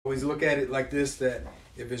always look at it like this, that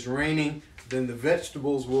if it's raining, then the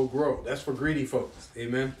vegetables will grow. That's for greedy folks.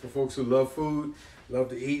 Amen. For folks who love food, love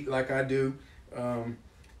to eat like I do,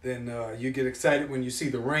 then you get excited when you see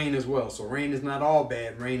the rain as well. So rain is not all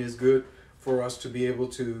bad. Rain is good for us to be able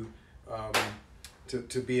to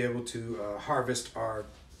harvest our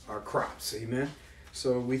crops. Amen.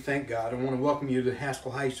 So we thank God. I want to welcome you to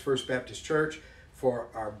Haskell Heights First Baptist Church for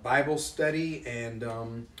our Bible study, and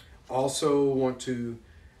also want to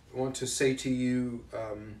say to you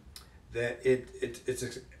that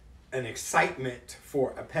it's an excitement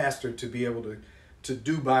for a pastor to be able to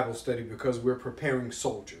do Bible study, because we're preparing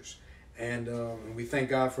soldiers, and we thank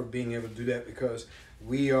God for being able to do that, because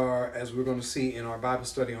we are, as we're going to see in our Bible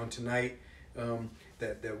study on tonight,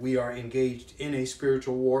 that we are engaged in a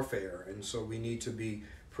spiritual warfare, and so we need to be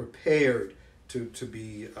prepared to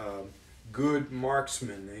be good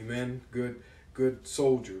marksmen, amen, good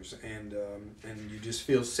soldiers, and you just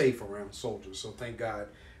feel safe around soldiers. So thank God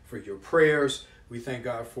for your prayers. We thank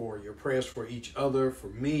God for your prayers for each other, for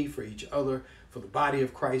me, for each other, for the body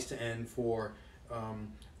of Christ, and for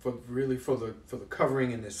the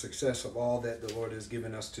covering and the success of all that the Lord has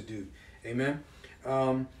given us to do. Amen.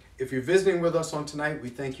 If you're visiting with us on tonight, we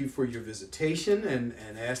thank you for your visitation,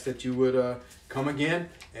 and ask that you would come again.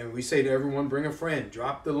 And we say to everyone, bring a friend.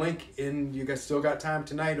 Drop the link in. You guys still got time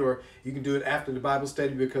tonight, or you can do it after the Bible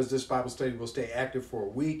study, because this Bible study will stay active for a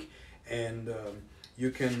week, and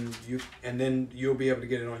and then you'll be able to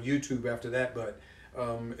get it on YouTube after that. But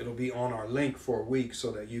it'll be on our link for a week,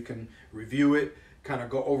 so that you can review it, kind of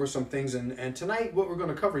go over some things. And tonight, what we're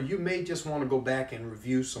going to cover, you may just want to go back and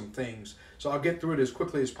review some things. So I'll get through it as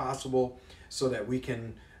quickly as possible, so that we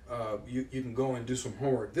can you can go and do some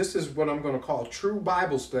homework. This is what I'm going to call true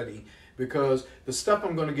Bible study, because the stuff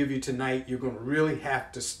I'm going to give you tonight, you're going to really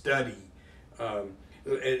have to study.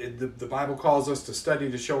 The Bible calls us to study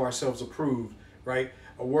to show ourselves approved, right?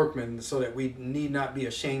 A workman, so that we need not be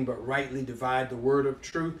ashamed, but rightly divide the word of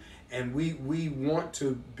truth. And we want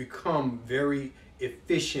to become very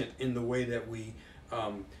efficient in the way that we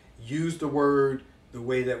use the word, the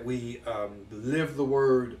way that we live the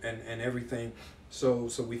word, and everything. So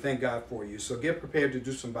we thank God for you. So get prepared to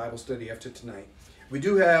do some Bible study after tonight. We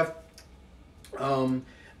do have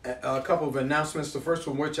a couple of announcements. The first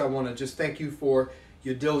one, which I want to just thank you for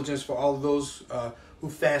your diligence, for all of those who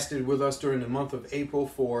fasted with us during the month of April,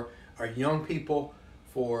 for our young people,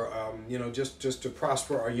 for just to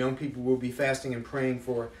prosper our young people. We'll be fasting and praying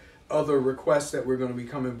for other requests that we're going to be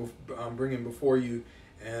bringing before you,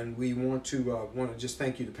 and we want to just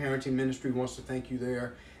thank you. The parenting ministry wants to thank you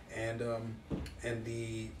there, and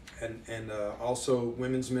also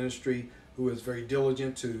women's ministry, who is very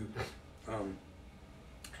diligent to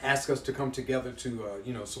ask us to come together to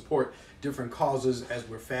support different causes as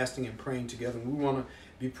we're fasting and praying together. And we want to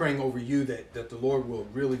be praying over you that the Lord will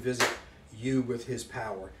really visit you with his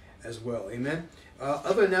power as well. Amen.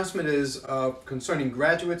 Other announcement is concerning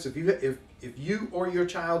graduates. If you or your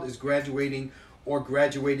child is graduating or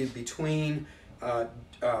graduated between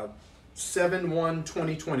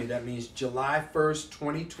 7/1/2020, that means July 1st,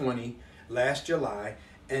 2020, last July,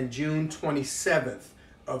 and June 27th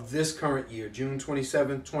of this current year, June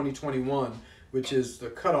 27th, 2021, which is the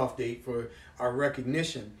cutoff date for our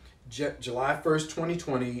recognition, July 1st,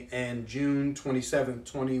 2020, and June 27th,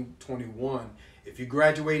 2021. If you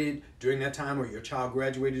graduated during that time, or your child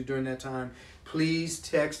graduated during that time, please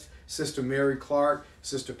text Sister Mary Clark,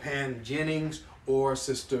 Sister Pam Jennings, or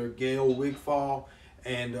Sister Gail Wigfall,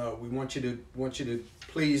 and we want you to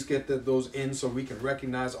please get those in, so we can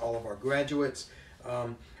recognize all of our graduates.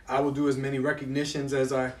 I will do as many recognitions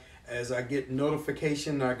as I get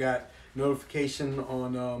notification. I got notification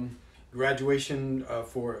on graduation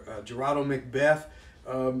for Gerardo Macbeth.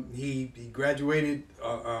 He graduated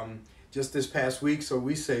just this past week, so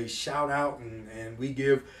we say shout out, and we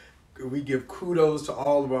give kudos to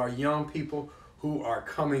all of our young people who are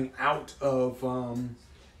coming out of all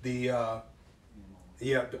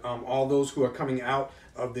those who are coming out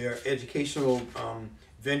of their educational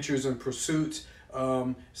ventures and pursuits.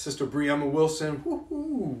 Sister Brianna Wilson,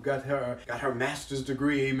 got her master's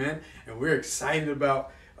degree, amen. And we're excited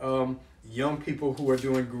about young people who are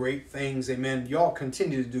doing great things, amen. Y'all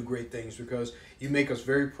continue to do great things, because you make us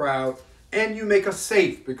very proud, and you make us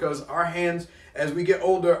safe, because our hands, as we get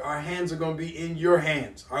older, our hands are going to be in your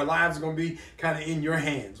hands. Our lives are going to be kind of in your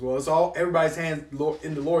hands. Well, it's all everybody's hands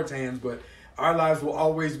in the Lord's hands, but our lives will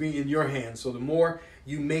always be in your hands. So the more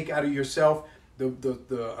you make out of yourself,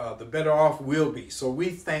 the better off we'll be. So we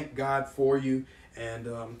thank God for you, and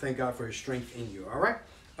thank God for his strength in you. All right.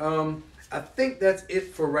 I think that's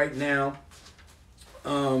it for right now.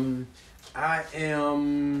 I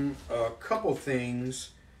am a couple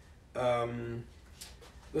things.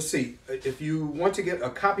 Let's see. If you want to get a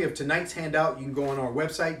copy of tonight's handout, you can go on our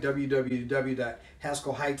website,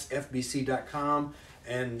 www.haskellheightsfbc.com,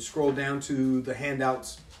 and scroll down to the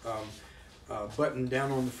handouts button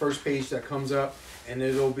down on the first page that comes up, and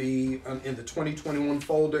it'll be in the 2021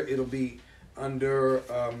 folder. It'll be under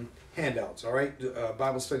handouts, all right?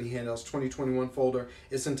 Bible study handouts, 2021 folder.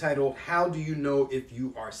 It's entitled, How Do You Know If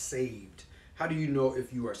You Are Saved? How do you know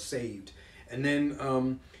if you are saved? And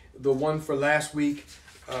then the one for last week,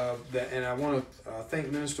 and I want to thank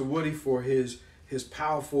Minister Woody for his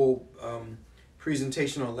powerful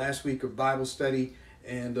presentation on last week of Bible study,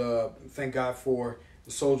 and thank God for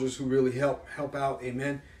the soldiers who really help out.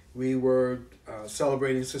 Amen. We were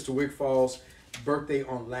celebrating Sister Wigfall's birthday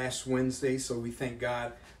on last Wednesday, so we thank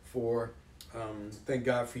God for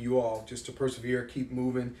you all, just to persevere, keep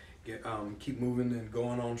moving, keep moving and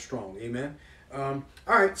going on strong. Amen. All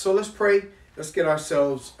right, so let's pray. Let's get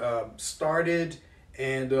ourselves started.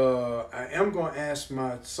 And I am going to ask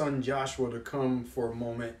my son Joshua to come for a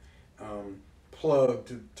moment, to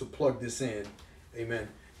plug this in, amen.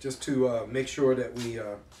 Just to make sure that we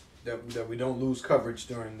that we don't lose coverage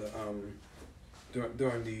during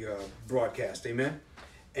the broadcast, amen.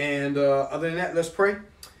 And other than that, let's pray.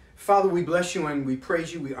 Father, we bless you and we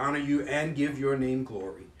praise you, we honor you, and give your name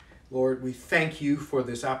glory. Lord, we thank you for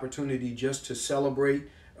this opportunity just to celebrate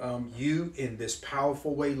you in this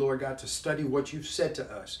powerful way, Lord God, to study what you've said to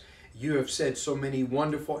us. You have said so many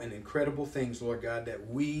wonderful and incredible things, Lord God, that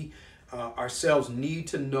we ourselves need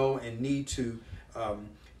to know and need to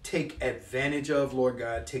take advantage of, Lord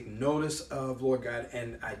God, take notice of, Lord God,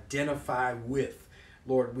 and identify with.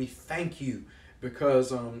 Lord, we thank you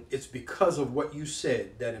because it's because of what you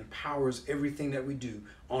said that empowers everything that we do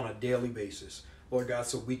on a daily basis. Lord God,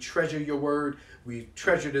 so we treasure your word. We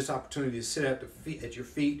treasure this opportunity to sit at your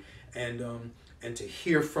feet and to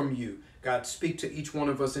hear from you. God, speak to each one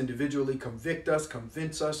of us individually. Convict us,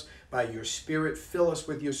 convince us by your spirit. Fill us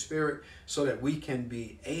with your spirit so that we can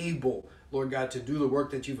be able, Lord God, to do the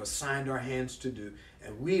work that you've assigned our hands to do.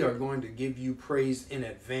 And we are going to give you praise in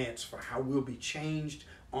advance for how we'll be changed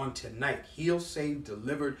on tonight. Healed, saved,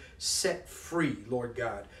 delivered, set free, Lord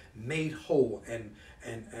God, made whole and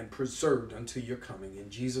preserved until your coming. In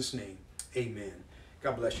Jesus' name, amen.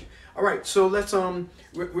 God bless you. All right, so let's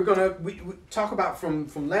we're gonna talk about from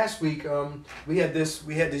last week. We had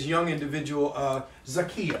this young individual,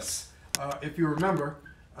 Zacchaeus. If you remember,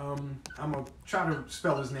 I'm gonna try to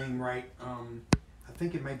spell his name right. I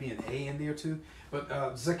think it might be an A in there too.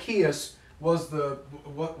 But Zacchaeus was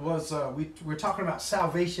we're talking about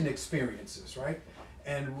salvation experiences, right?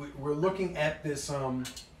 And we're looking at this.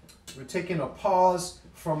 We're taking a pause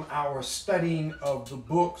from our studying of the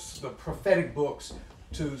books, the prophetic books,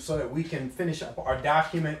 so that we can finish up our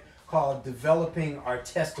document called Developing Our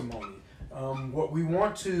Testimony. What we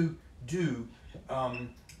want to do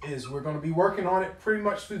is we're going to be working on it pretty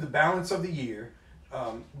much through the balance of the year.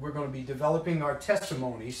 We're going to be developing our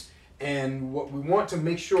testimonies, and what we want to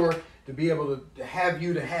make sure to be able to have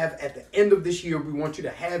at the end of this year, we want you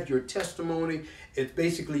to have your testimony. It's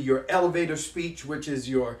basically your elevator speech, which is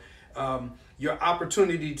your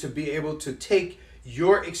opportunity to be able to take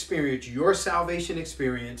your experience, your salvation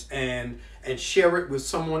experience, and share it with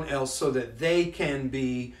someone else so that they can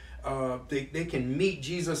be they can meet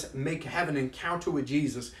Jesus, have an encounter with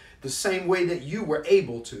Jesus the same way that you were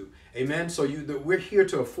able to. Amen. So we're here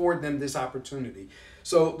to afford them this opportunity.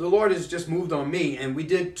 So the Lord has just moved on me, and we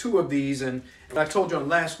did 2 of these, and what I told you on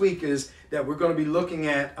last week is that we're going to be looking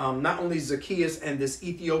at not only Zacchaeus and this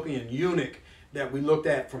Ethiopian eunuch that we looked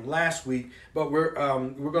at from last week, but we're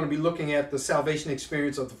going to be looking at the salvation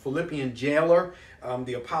experience of the Philippian jailer,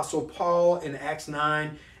 the Apostle Paul in Acts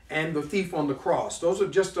 9, and the thief on the cross. Those are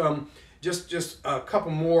just a couple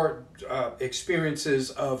more experiences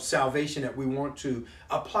of salvation that we want to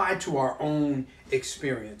apply to our own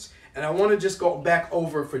experience. And I want to just go back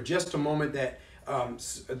over for just a moment that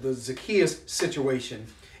the Zacchaeus situation,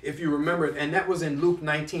 if you remember it, and that was in Luke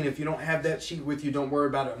 19. If you don't have that sheet with you, don't worry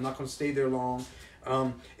about it. I'm not going to stay there long.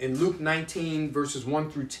 In Luke 19, verses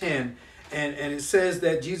 1 through 10, and it says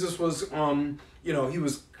that Jesus was, he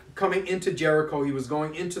was coming into Jericho. He was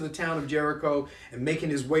going into the town of Jericho and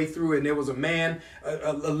making his way through, and there was a man,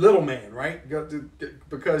 a little man, right?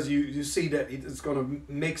 Because you see that it's going to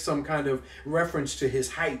make some kind of reference to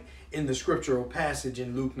his height in the scriptural passage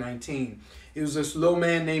in Luke 19. He was this little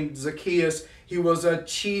man named Zacchaeus. He was a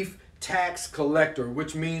chief tax collector,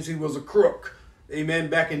 which means he was a crook. Amen.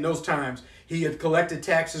 Back in those times, he had collected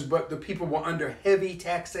taxes, but the people were under heavy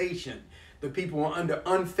taxation. The people were under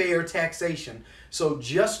unfair taxation. So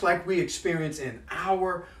just like we experience in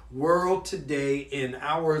our world today, in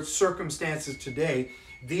our circumstances today,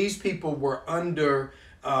 these people were under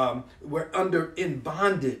in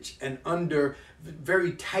bondage and under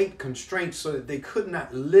very tight constraints, so that they could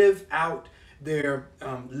not live out their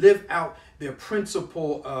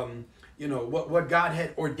principle, what God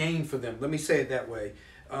had ordained for them. Let me say it that way.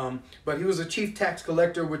 But he was a chief tax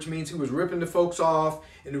collector, which means he was ripping the folks off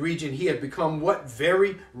in the region. He had become what?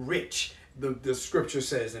 Very rich, the scripture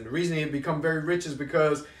says. And the reason he had become very rich is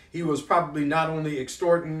because he was probably not only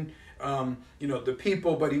extorting the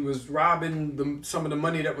people, but he was robbing some of the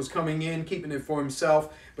money that was coming in, keeping it for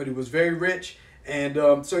himself. But he was very rich.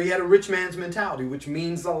 And so he had a rich man's mentality, which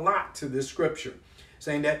means a lot to this scripture,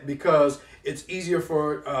 saying that because it's easier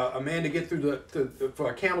for a man to get through for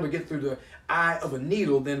a camel to get through the eye of a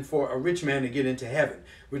needle than for a rich man to get into heaven,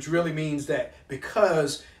 which really means that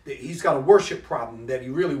because he's got a worship problem, that he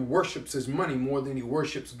really worships his money more than he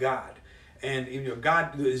worships God. And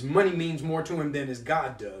God, his money means more to him than his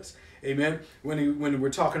God does. Amen. When we're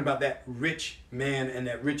talking about that rich man and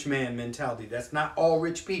that rich man mentality, that's not all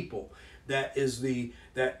rich people. That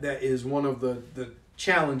is one of the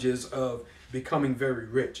challenges of becoming very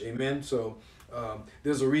rich. Amen. So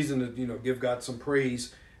there's a reason to give God some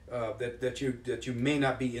praise that you may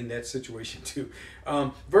not be in that situation too.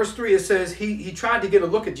 Verse 3, it says he tried to get a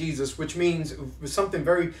look at Jesus, which means it was something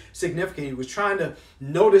very significant. He was trying to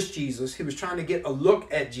notice Jesus. He was trying to get a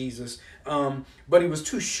look at Jesus, but he was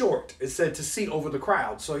too short, it said, to see over the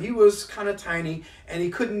crowd. So he was kind of tiny, and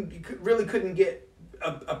he really couldn't get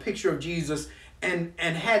a picture of Jesus, and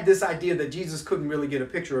had this idea that Jesus couldn't really get a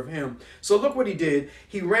picture of him. So look what he did.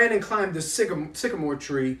 He ran and climbed the sycamore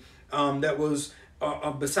tree that was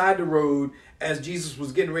beside the road as Jesus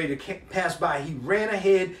was getting ready to pass by. He ran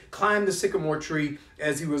ahead, climbed the sycamore tree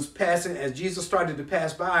as he was passing. As Jesus started to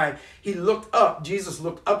pass by, he looked up. Jesus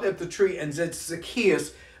looked up at the tree and said,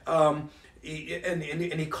 Zacchaeus, and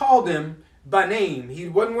he called him by name. He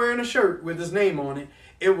wasn't wearing a shirt with his name on it.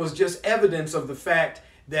 It was just evidence of the fact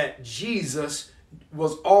that Jesus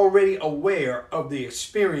was already aware of the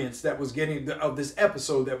experience that was of this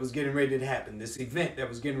episode that was getting ready to happen, this event that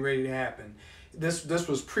was getting ready to happen. This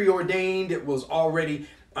was preordained. It was already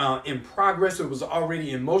in progress. It was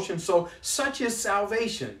already in motion. So such is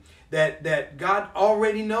salvation, that God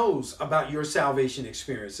already knows about your salvation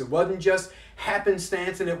experience. It wasn't just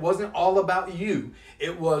happenstance, and it wasn't all about you.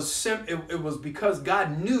 It was because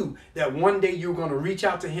God knew that one day you were going to reach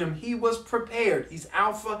out to him. He was prepared. He's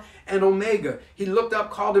Alpha and Omega. He looked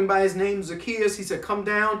up, called him by his name, Zacchaeus. He said, come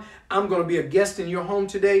down. I'm going to be a guest in your home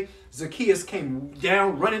today. Zacchaeus came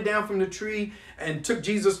down, running down from the tree, and took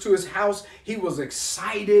Jesus to his house. He was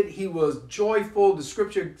excited. He was joyful. The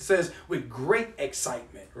scripture says with great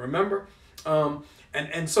excitement. Remember?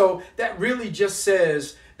 And so that really just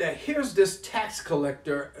says that here's this tax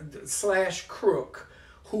collector / crook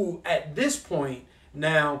who at this point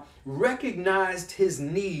now recognized his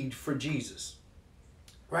need for Jesus.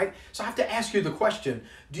 Right? So I have to ask you the question,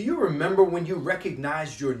 do you remember when you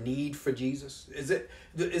recognized your need for Jesus?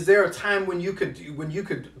 Is there a time when you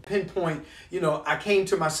could pinpoint, I came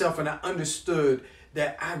to myself and I understood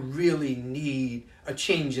that I really need a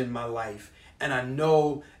change in my life. And I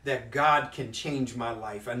know that God can change my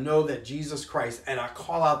life. I know that Jesus Christ, and I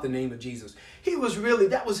call out the name of Jesus.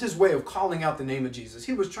 That was his way of calling out the name of Jesus.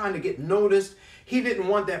 He was trying to get noticed. He didn't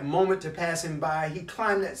want that moment to pass him by. He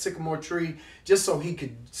climbed that sycamore tree just so he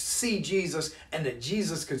could see Jesus and that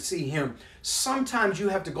Jesus could see him. Sometimes you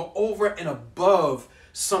have to go over and above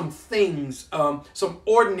some things, some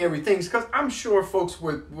ordinary things, because I'm sure folks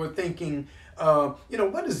were thinking,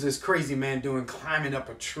 what is this crazy man doing climbing up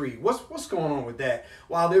a tree? What's going on with that?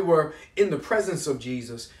 While they were in the presence of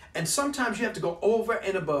Jesus. And sometimes you have to go over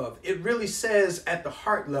and above. It really says at the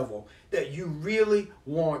heart level that you really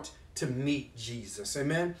want to meet Jesus.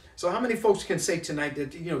 Amen. So how many folks can say tonight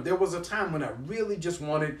that, there was a time when I really just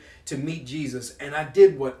wanted to meet Jesus, and I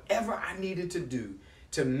did whatever I needed to do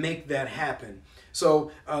to make that happen.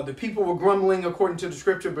 So the people were grumbling according to the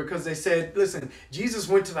scripture because they said, listen, Jesus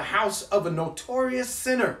went to the house of a notorious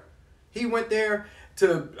sinner. He went there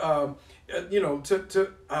to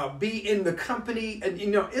be in the company. And,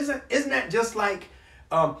 isn't that just like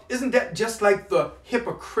the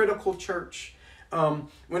hypocritical church?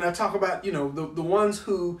 When I talk about, the ones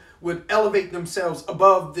who would elevate themselves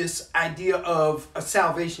above this idea of a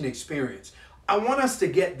salvation experience. I want us to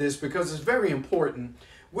get this because it's very important.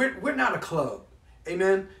 We're not a club.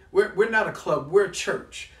 Amen. We're not a club. We're a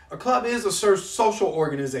church. A club is a social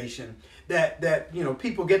organization that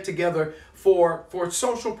people get together for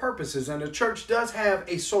social purposes, and the church does have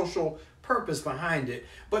a social purpose behind it,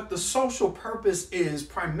 but the social purpose is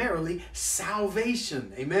primarily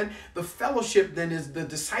salvation. Amen. The fellowship then is the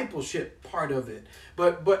discipleship part of it.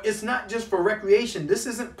 But it's not just for recreation. This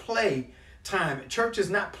isn't play time. Church is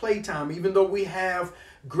not playtime, even though we have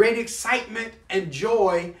great excitement and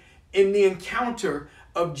joy in the encounter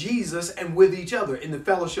of Jesus and with each other, in the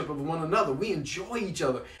fellowship of one another. We enjoy each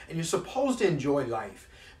other, and you're supposed to enjoy life.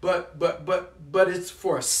 But it's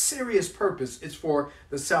for a serious purpose. It's for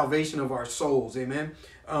the salvation of our souls. Amen.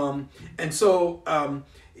 And so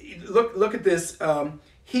look at this.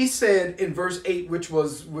 He said in verse 8, which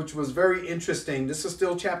was very interesting. This is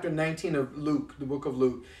still chapter 19 of Luke, the book of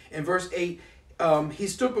Luke. In verse 8, he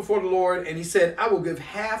stood before the Lord and he said, I will give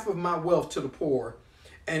half of my wealth to the poor.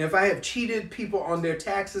 And if I have cheated people on their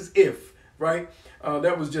taxes,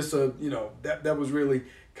 that was just that was really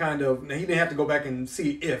kind of, now he didn't have to go back and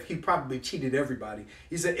see if, he probably cheated everybody.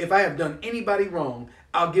 He said, if I have done anybody wrong,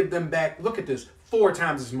 I'll give them back, look at this, 4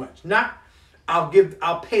 times as much. Not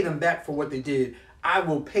I'll pay them back for what they did. I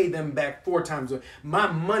will pay them back 4 times. My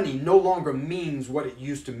money no longer means what it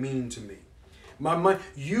used to mean to me. My money,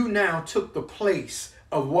 you now took the place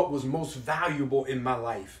of what was most valuable in my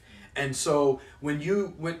life. And so when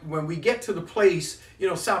we get to the place,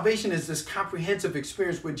 salvation is this comprehensive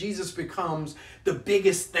experience where Jesus becomes the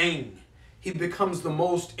biggest thing. He becomes the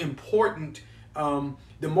most important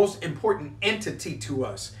entity to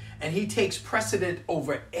us, and he takes precedent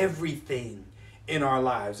over everything in our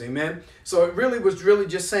lives. Amen. So it was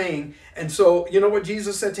just saying, and so you know what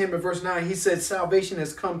Jesus said to him in verse 9? He said, salvation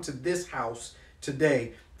has come to this house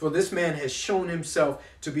today, for this man has shown himself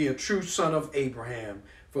to be a true son of Abraham.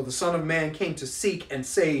 For the Son of Man came to seek and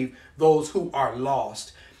save those who are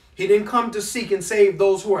lost. He didn't come to seek and save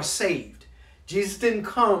those who are saved. Jesus didn't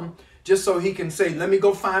come just so he can say, let me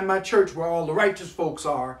go find my church where all the righteous folks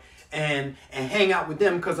are and hang out with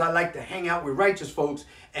them, because I like to hang out with righteous folks,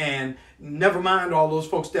 and never mind all those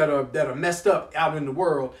folks that are messed up out in the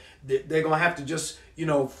world. They're going to have to just,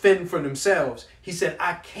 fend for themselves. He said,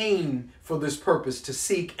 I came for this purpose, to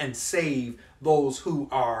seek and save those who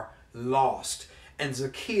are lost. And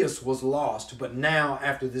Zacchaeus was lost, but now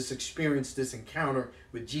after this experience, this encounter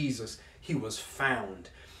with Jesus, he was found.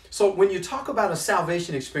 So when you talk about a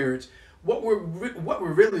salvation experience, what we're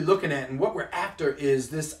really looking at and what we're after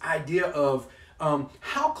is this idea of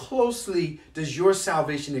how closely does your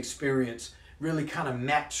salvation experience really kind of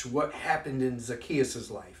match what happened in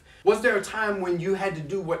Zacchaeus's life? Was there a time when you had to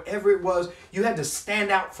do whatever it was? You had to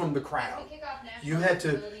stand out from the crowd. You had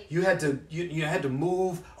to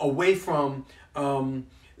move away from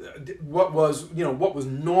what was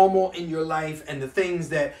normal in your life, and the things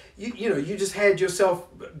that you just had yourself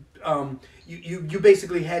you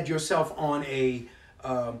basically had yourself on a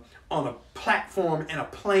platform and a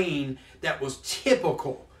plane that was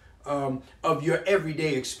typical of your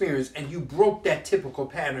everyday experience, and you broke that typical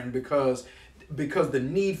pattern because the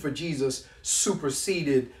need for Jesus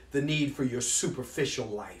superseded the need for your superficial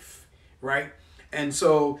life, right? And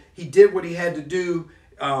so he did what he had to do.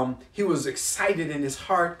 He was excited in his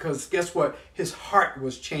heart, because guess what? His heart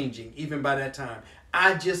was changing even by that time.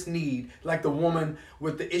 I just need, like the woman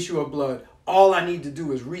with the issue of blood, all I need to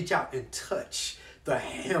do is reach out and touch the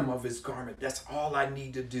hem of his garment. That's all I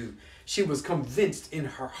need to do. She was convinced in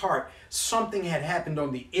her heart something had happened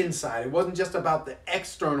on the inside. It wasn't just about the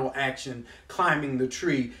external action, climbing the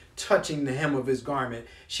tree, touching the hem of his garment.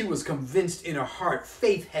 She was convinced in her heart.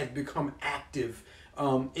 Faith had become active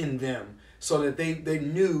in them, so that they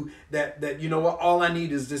knew that you know what, all I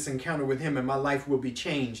need is this encounter with him and my life will be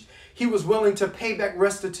changed. He was willing to pay back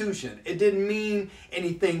restitution. It didn't mean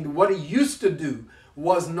anything. What he used to do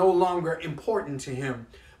was no longer important to him,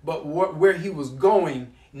 but where he was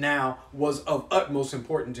going now was of utmost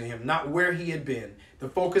importance to him, not where he had been. The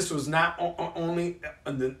focus was not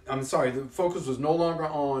the focus was no longer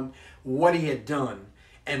on what he had done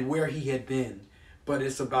and where he had been, but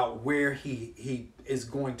it's about where he is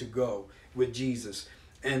going to go with Jesus.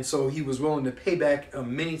 And so he was willing to pay back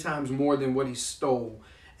many times more than what he stole.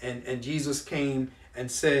 And Jesus came and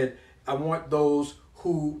said, I want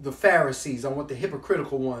the Pharisees, I want the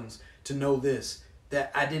hypocritical ones to know this,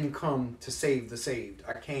 that I didn't come to save the saved.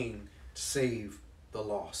 I came to save the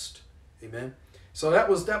lost. Amen. So that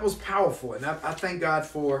was powerful. And I thank God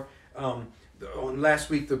for on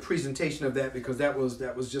last week the presentation of that, because that was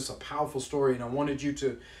just a powerful story. And I wanted you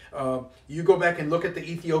to you go back and look at the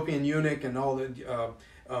Ethiopian eunuch and all the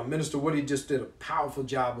Minister Woody just did a powerful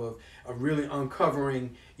job of really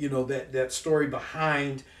uncovering that story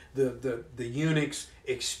behind the eunuch's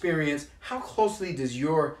experience. How closely does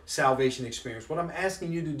your salvation experience? What I'm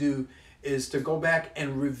asking you to do is to go back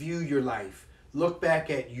and review your life. look back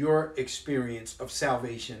at your experience of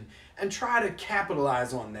salvation and try to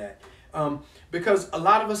capitalize on that. Because a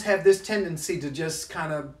lot of us have this tendency to just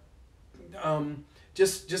kind of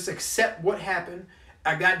just accept what happened.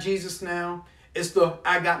 I got Jesus now. It's the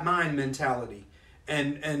I got mine mentality.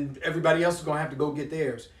 And everybody else is going to have to go get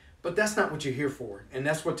theirs. But that's not what you're here for. And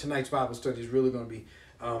that's what tonight's Bible study is really going to be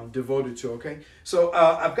devoted to, okay? So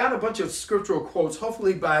I've got a bunch of scriptural quotes.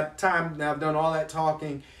 Hopefully by the time I've done all that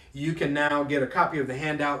talking, you can now get a copy of the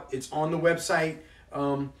handout. It's on the website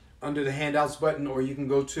under the handouts button, or you can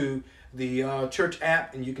go to the church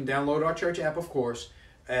app, and you can download our church app, of course,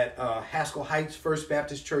 at Haskell Heights First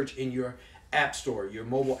Baptist Church in your app store, your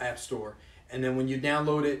mobile app store. And then when you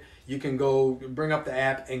download it, you can go bring up the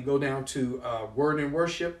app and go down to Word and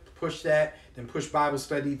Worship, push that, then push Bible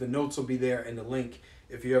Study. The notes will be there and the link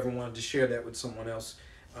if you ever wanted to share that with someone else.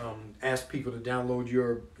 Ask people to download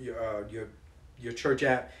your church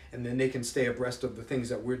app, and then they can stay abreast of the things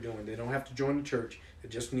that we're doing. They don't have to join the church. They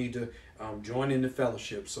just need to join in the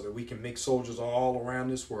fellowship so that we can make soldiers all around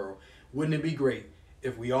this world. Wouldn't it be great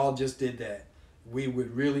if we all just did that? We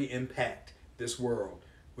would really impact this world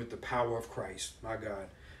with the power of Christ, my God.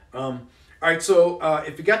 All right, so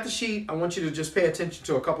if you got the sheet, I want you to just pay attention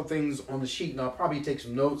to a couple things on the sheet, and I'll probably take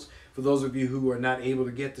some notes for those of you who are not able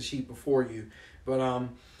to get the sheet before you. But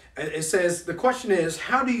it says, the question is,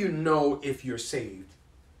 how do you know if you're saved?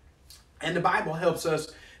 And the Bible helps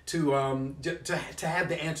us to have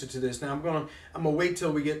the answer to this. Now I'm gonna wait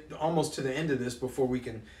till we get almost to the end of this before we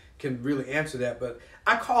can really answer that. But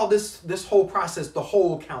I call this whole process the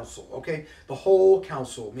whole counsel, okay? The whole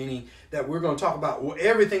counsel, meaning that we're going to talk about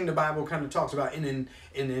everything the Bible kind of talks about in an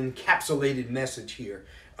encapsulated message here.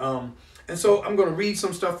 And so I'm going to read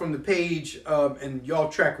some stuff from the page, and y'all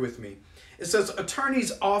track with me. It says,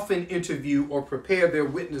 attorneys often interview or prepare their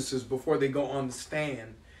witnesses before they go on the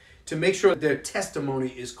stand to make sure their testimony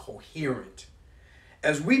is coherent.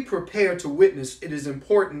 As we prepare to witness, it is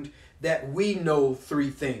important that we know three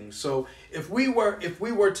things. So if we were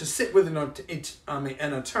to sit with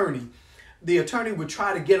an attorney, the attorney would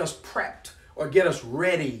try to get us prepped or get us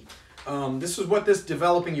ready. This is what this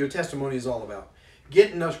developing your testimony is all about.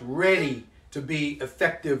 Getting us ready to be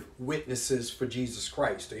effective witnesses for Jesus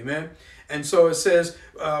Christ. Amen. And so it says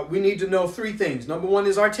we need to know three things. Number one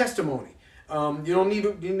is our testimony. You don't need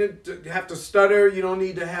to have to stutter. You don't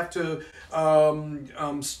need to have to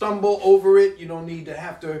stumble over it. You don't need to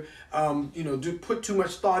have to put too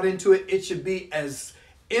much thought into it. It should be as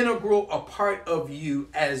integral a part of you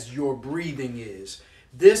as your breathing is.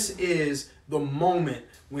 This is the moment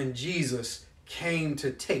when Jesus came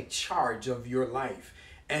to take charge of your life.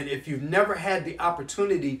 And if you've never had the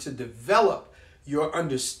opportunity to develop your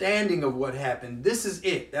understanding of what happened, this is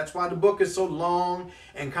it. That's why the book is so long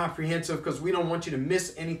and comprehensive, because we don't want you to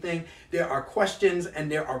miss anything. There are questions and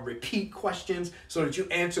there are repeat questions so that you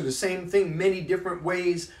answer the same thing many different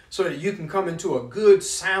ways so that you can come into a good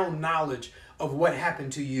sound knowledge of what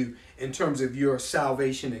happened to you in terms of your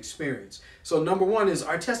salvation experience. So number one is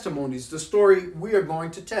our testimonies, the story we are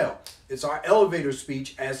going to tell. It's our elevator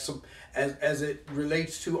speech as it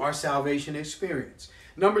relates to our salvation experience.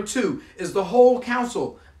 Number two is the whole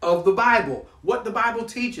counsel of the Bible, what the Bible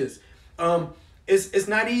teaches. It's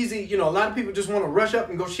not easy. You know, a lot of people just want to rush up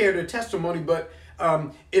and go share their testimony. But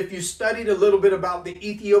if you studied a little bit about the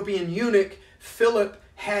Ethiopian eunuch, Philip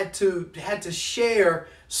had to share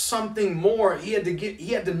something more. He had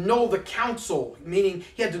to know the counsel, meaning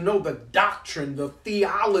he had to know the doctrine, the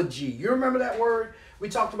theology. You remember that word we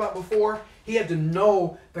talked about before? He had to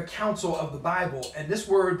know the counsel of the Bible. And this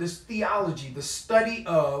word, this theology, the study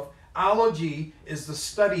of, ology is the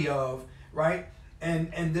study of, right?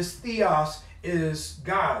 And this theos is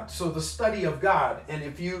God. So the study of God. And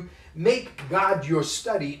if you make God your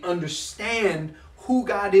study, understand who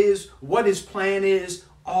God is, what his plan is,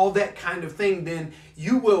 all that kind of thing, then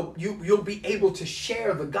you'll be able to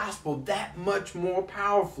share the gospel that much more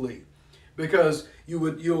powerfully, because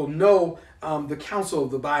you'll know the counsel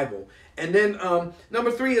of the Bible. And then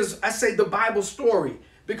number three is, I say, the Bible story,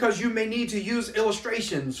 because you may need to use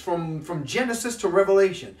illustrations from Genesis to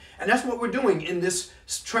Revelation. And that's what we're doing in this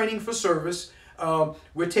training for service.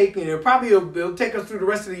 We're taking it. It'll take us through the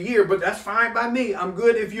rest of the year, but that's fine by me. I'm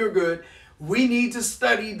good if you're good. We need to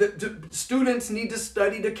study, the students need to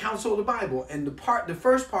study the counsel of the Bible. And the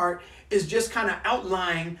first part is just kind of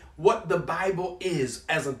outlining what the Bible is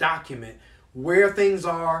as a document, where things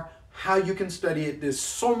are, how you can study it. There's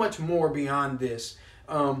so much more beyond this,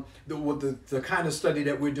 the kind of study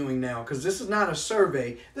that we're doing now, because this is not a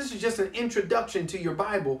survey. This is just an introduction to your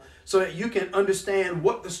Bible so that you can understand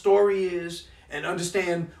what the story is and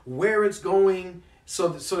understand where it's going, so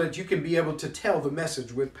that you can be able to tell the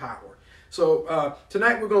message with power. So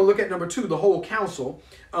tonight we're going to look at number 2, the whole counsel.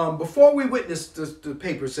 Before we witness, the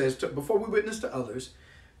paper says, before we witness to others,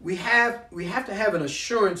 we have to have an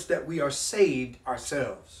assurance that we are saved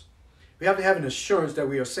ourselves. We have to have an assurance that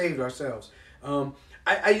we are saved ourselves.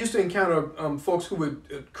 I used to encounter folks who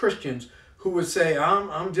would Christians who would say,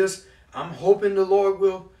 I'm hoping the Lord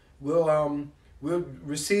will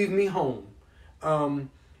receive me home.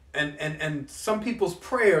 And some people's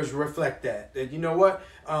prayers reflect that you know what,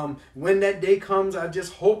 when that day comes, I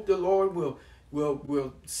just hope the Lord will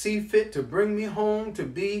see fit to bring me home to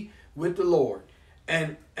be with the Lord.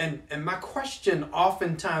 And my question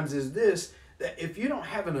oftentimes is this, that if you don't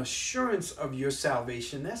have an assurance of your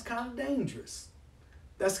salvation, that's kind of dangerous.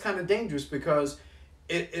 That's kind of dangerous because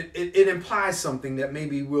it implies something that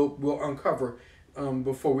maybe we'll uncover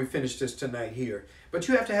before we finish this tonight here. But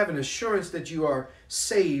you have to have an assurance that you are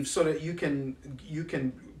saved so that you can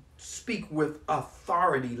speak with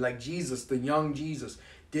authority like Jesus, the young Jesus,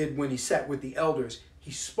 did when he sat with the elders.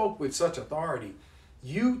 He spoke with such authority.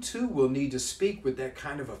 You too will need to speak with that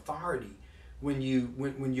kind of authority when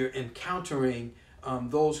you're encountering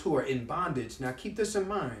those who are in bondage. Now keep this in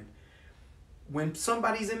mind. When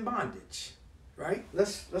somebody's in bondage, right?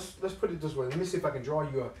 Let's put it this way. Let me see if I can draw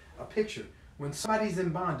you a picture. When somebody's in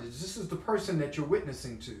bondage, this is the person that you're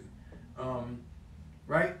witnessing to,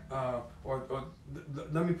 right?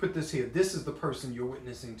 Let me put this here. This is the person you're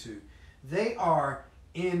witnessing to. They're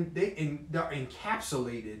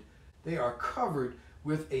encapsulated. They are covered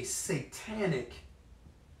with a satanic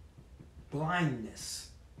blindness.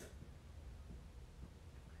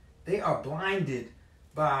 They are blinded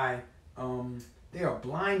by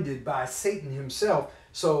Satan himself.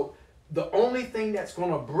 So the only thing that's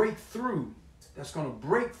going to break through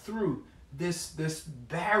this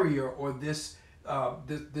barrier or this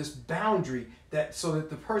boundary, that so that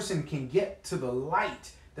the person can get to the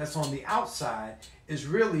light that's on the outside, is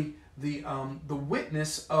really the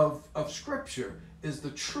witness of Scripture, is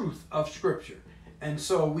the truth of Scripture. And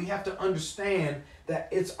so we have to understand that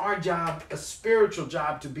it's our job, a spiritual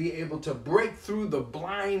job, to be able to break through the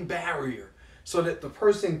blind barrier so that the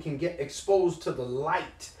person can get exposed to the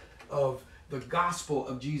light of the gospel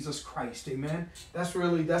of Jesus Christ. Amen. That's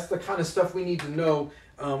the kind of stuff we need to know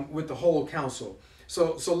with the whole counsel.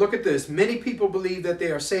 So look at this. Many people believe that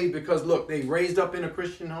they are saved because, look, they raised up in a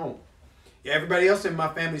Christian home. Yeah, everybody else in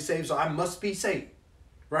my family is saved, so I must be saved,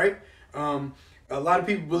 right? A lot of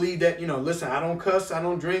people believe that, listen, I don't cuss, I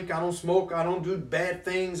don't drink, I don't smoke, I don't do bad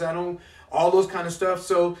things, I don't, all those kind of stuff.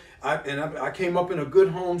 So I came up in a good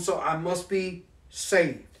home, so I must be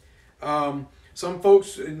saved. Some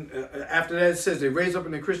folks, after that, it says they raised up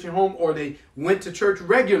in a Christian home, or they went to church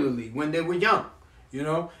regularly when they were young.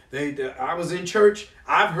 I was in church.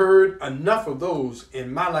 I've heard enough of those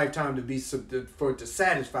in my lifetime for it to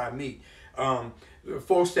satisfy me.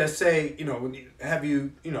 Folks that say,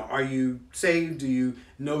 are you saved? Do you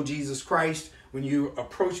know Jesus Christ? When you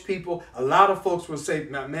approach people, a lot of folks will say,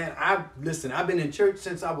 man, I've been in church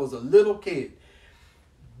since I was a little kid.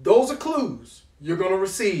 Those are clues you're going to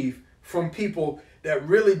receive from people that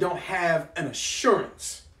really don't have an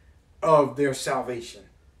assurance of their salvation,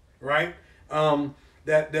 right?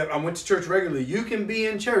 That I went to church regularly. You can be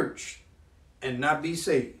in church and not be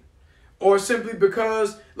saved. Or simply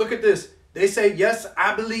because, look at this, they say, yes,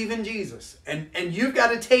 I believe in Jesus. And you've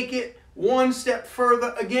got to take it one step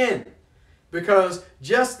further again. Because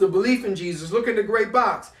just the belief in Jesus, look in the great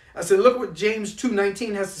box. I said, look what James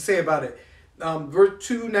 2:19 has to say about it. Verse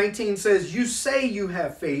 2:19 says, you say you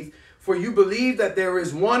have faith, for you believe that there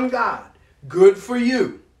is one God. Good for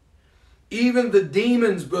you. Even the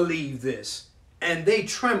demons believe this, and they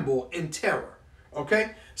tremble in terror.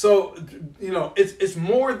 Okay? So, it's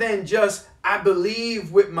more than just I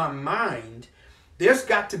believe with my mind. There's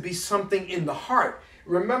got to be something in the heart.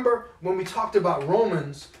 Remember when we talked about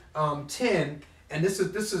Romans 10, and this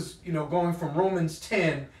is going from Romans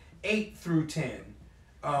 10:8 through 10,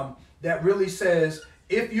 that really says,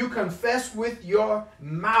 if you confess with your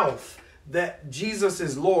mouth that Jesus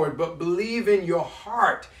is Lord, but believe in your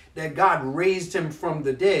heart that God raised him from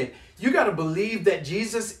the dead, you got to believe that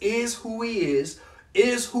Jesus is who he is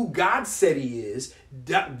who God said he is,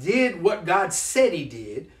 did what God said he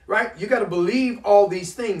did, right? You got to believe all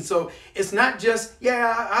these things. So it's not just,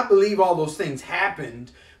 yeah, I believe all those things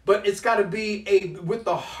happened, but it's got to be with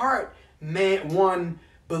the heart, one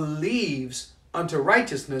believes unto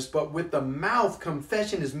righteousness, but with the mouth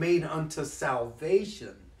confession is made unto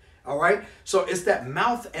salvation. All right. So it's that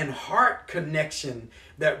mouth and heart connection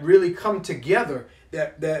that really come together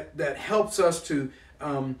that helps us to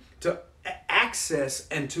access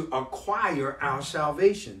and to acquire our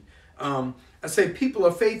salvation. I say people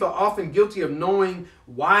of faith are often guilty of knowing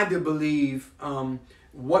why they believe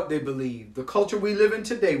what they believe. The culture we live in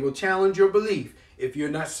today will challenge your belief if you're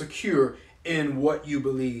not secure in what you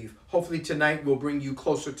believe. Hopefully tonight will bring you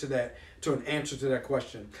closer to that, to an answer to that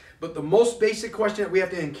question. But the most basic question that we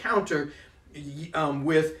have to encounter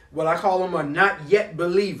with what I call them are not yet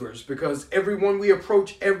believers, because everyone we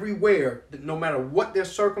approach everywhere, no matter what their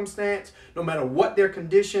circumstance, no matter what their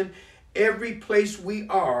condition, every place we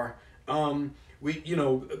are,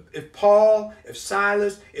 if Paul, if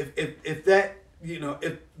Silas, if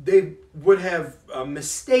they would have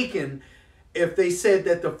mistaken if they said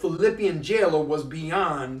that the Philippian jailer was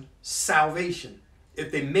beyond salvation,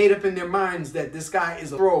 if they made up in their minds that this guy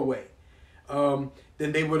is a throwaway,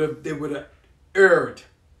 then they would have erred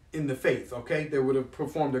in the faith. Okay, they would have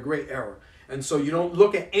performed a great error. And so you don't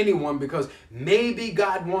look at anyone, because maybe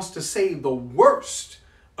God wants to save the worst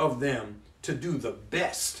of them to do the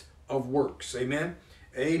best of works. Amen.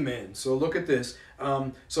 Amen. So look at this.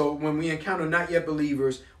 So when we encounter not yet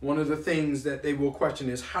believers, one of the things that they will question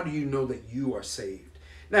is, how do you know that you are saved?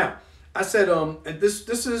 Now, I said, and this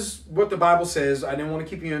is what the Bible says. I didn't want to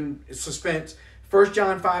keep you in suspense. 1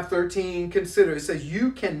 John 5:13, consider, it says,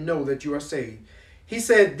 you can know that you are saved. He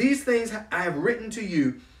said, these things I have written to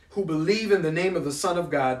you who believe in the name of the Son of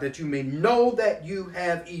God, that you may know that you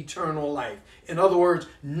have eternal life. In other words,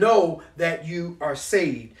 know that you are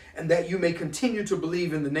saved, and that you may continue to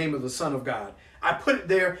believe in the name of the Son of God. I put it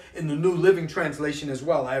there in the New Living Translation as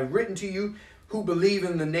well. I have written to you who believe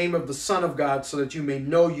in the name of the Son of God, so that you may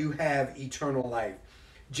know you have eternal life.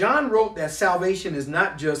 John wrote that salvation is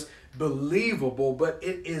not just believable, but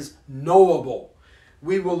it is knowable.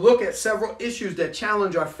 We will look at several issues that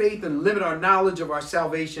challenge our faith and limit our knowledge of our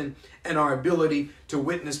salvation and our ability to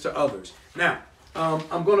witness to others. Now,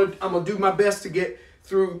 I'm gonna do my best to get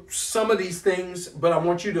through some of these things, but I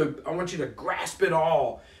want you to grasp it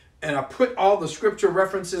all. And I put all the scripture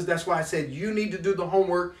references. That's why I said you need to do the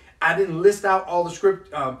homework. I didn't list out all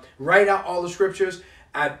the write out all the scriptures.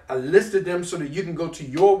 I listed them so that you can go to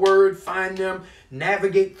your word, find them,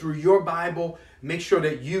 navigate through your Bible, make sure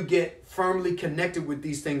that you get firmly connected with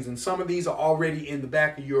these things. And some of these are already in the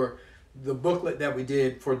back of the booklet that we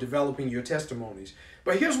did for developing your testimonies.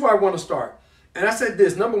 But here's where I want to start. And I said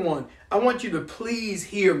this, number one, I want you to please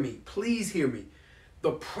hear me. Please hear me.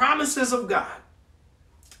 The promises of God,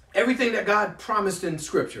 everything that God promised in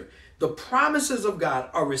Scripture, the promises of God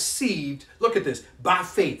are received, look at this, by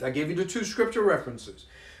faith. I gave you the two scripture references.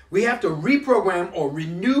 We have to reprogram or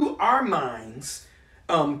renew our minds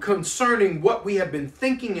concerning what we have been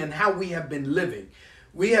thinking and how we have been living.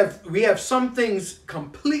 We have some things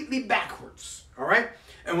completely backwards, all right?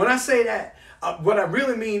 And when I say that, what I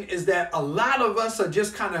really mean is that a lot of us are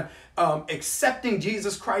just kind of accepting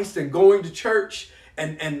Jesus Christ and going to church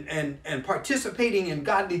and participating in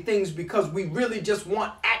godly things because we really just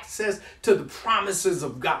want access to the promises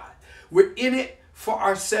of God. We're in it for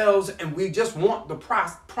ourselves and we just want the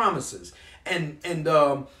promises.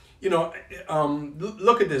 Look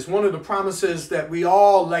at this. One of the promises that we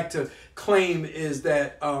all like to claim is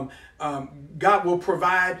that God will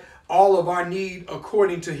provide all of our need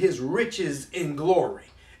according to his riches in glory.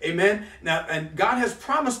 Amen. Now, and God has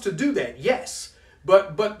promised to do that. Yes.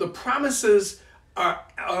 But the promises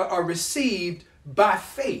are received by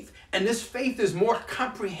faith. And this faith is more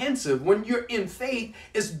comprehensive. When you're in faith,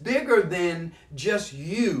 it's bigger than just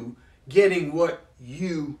you getting what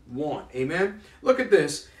you want. Amen. Look at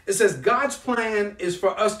this. It says God's plan is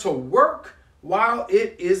for us to work while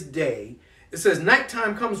it is day. It says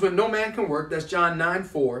nighttime comes when no man can work. That's John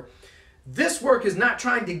 9:4. This work is not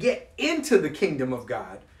trying to get into the kingdom of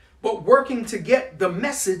God, but working to get the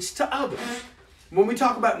message to others. When he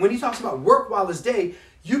talks about work while it's day,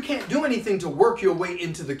 you can't do anything to work your way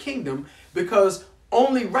into the kingdom because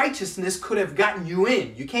only righteousness could have gotten you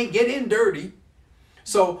in. You can't get in dirty.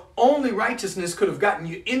 So only righteousness could have gotten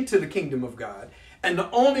you into the kingdom of God. And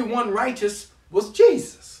the only one righteous was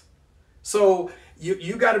Jesus. So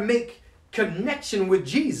you got to make connection with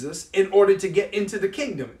Jesus in order to get into the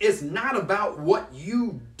kingdom. It's not about what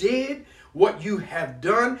you did, what you have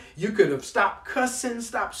done. You could have stopped cussing,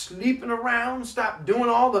 stopped sleeping around, stopped doing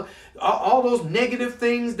all those negative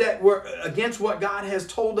things that were against what God has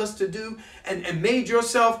told us to do, and made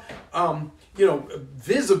yourself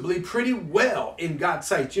visibly pretty well in God's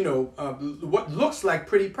sight. What looks like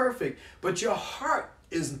pretty perfect, but your heart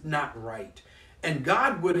is not right. And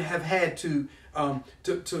God would have had to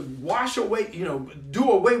wash away, do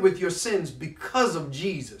away with your sins because of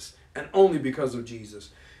Jesus, and only because of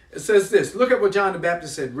Jesus. It says this. Look at what John the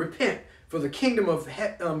Baptist said. Repent, for the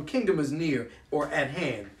kingdom is near or at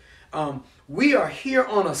hand. We are here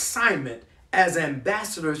on assignment as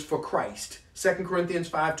ambassadors for Christ. 2 Corinthians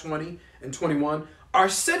 5:20 and 21. Our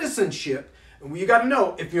citizenship, and you got to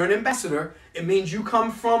know, if you're an ambassador, it means you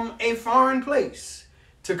come from a foreign place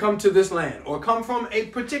to come to this land, or come from a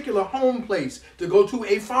particular home place to go to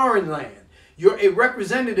a foreign land. You're a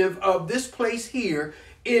representative of this place here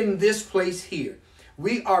in this place here.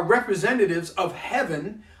 We are representatives of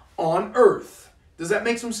heaven on earth. Does that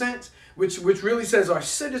make some sense? Which really says our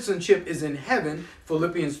citizenship is in heaven,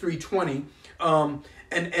 Philippians 3:20.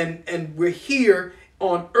 And we're here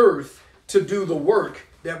on earth to do the work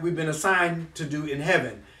that we've been assigned to do in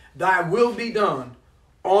heaven. Thy will be done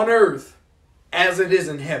on earth as it is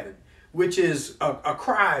in heaven, which is a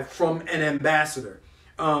cry from an ambassador.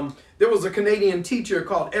 There was a Canadian teacher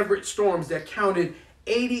called Everett Storms that counted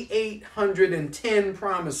 8,810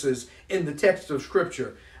 promises in the text of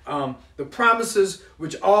Scripture. The promises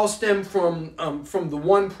which all stem from the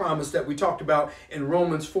one promise that we talked about in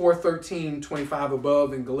Romans 4:13, 25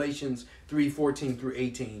 above, and Galatians 3:14 through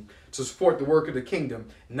 18, to support the work of the kingdom,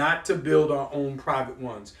 not to build our own private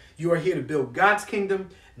ones. You are here to build God's kingdom,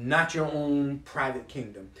 not your own private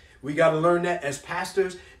kingdom. We got to learn that as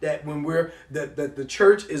pastors, that when that the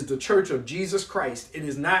church is the church of Jesus Christ. It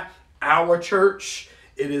is not our church.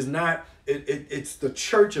 It is not. It's the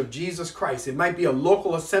church of Jesus Christ. It might be a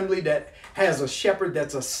local assembly that has a shepherd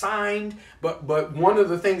that's assigned, but one of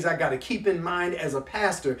the things I got to keep in mind as a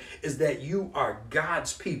pastor is that you are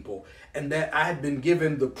God's people, and that I have been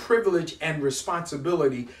given the privilege and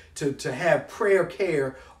responsibility to have prayer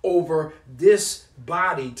care over this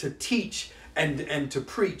body, to teach and to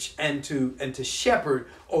preach and to shepherd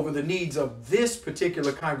over the needs of this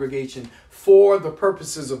particular congregation for the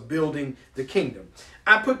purposes of building the kingdom.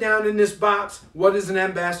 I put down in this box what is an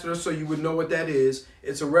ambassador, so you would know what that is.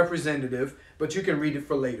 It's a representative, but you can read it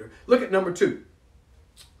for later. Look at number 2.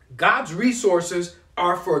 God's resources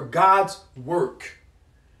are for God's work.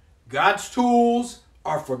 God's tools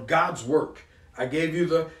are for God's work. I gave you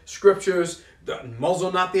the scriptures.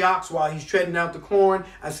 Muzzle not the ox while he's treading out the corn.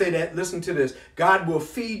 I say that, listen to this. God will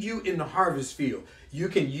feed you in the harvest field. You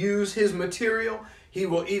can use his material. He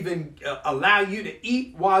will even allow you to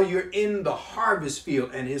eat while you're in the harvest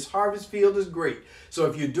field. And his harvest field is great. So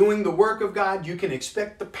if you're doing the work of God, you can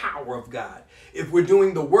expect the power of God. If we're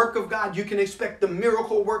doing the work of God, you can expect the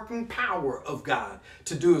miracle working power of God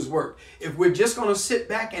to do his work. If we're just going to sit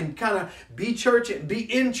back and kind of be church and be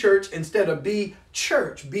in church instead of be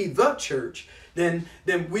church, be the church, then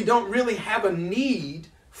we don't really have a need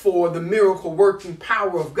for the miracle working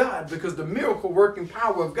power of God, because the miracle working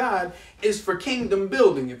power of God is for kingdom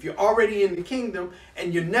building. If you're already in the kingdom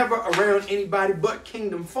and you're never around anybody but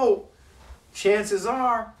kingdom folk, chances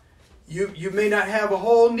are you may not have a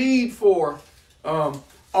whole need for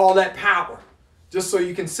all that power, just so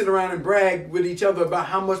you can sit around and brag with each other about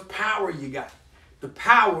how much power you got. The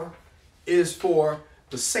power is for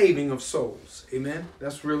the saving of souls. Amen.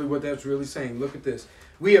 That's really what that's really saying. Look at this.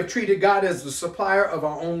 We have treated God as the supplier of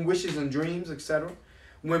our own wishes and dreams, etc.,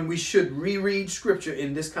 when we should reread scripture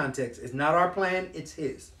in this context. It's not our plan, it's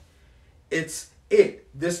his.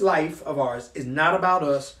 This life of ours is not about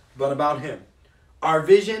us, but about him. Our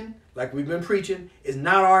vision, like we've been preaching, is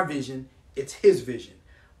not our vision, it's his vision.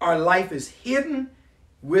 Our life is hidden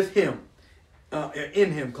with him,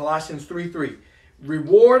 in him, Colossians 3:3.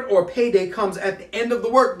 Reward or payday comes at the end of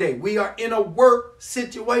the workday. We are in a work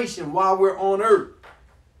situation while we're on earth.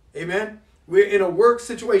 Amen. We're in a work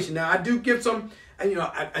situation. Now, I do give some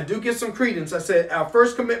credence. I said our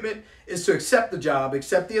first commitment is to accept the job,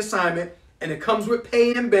 accept the assignment, and it comes with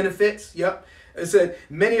pay and benefits. Yep. I said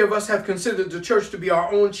many of us have considered the church to be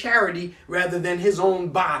our own charity rather than his own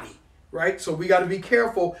body. Right? So we got to be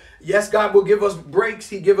careful. Yes, God will give us breaks.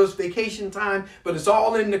 He give us vacation time, but it's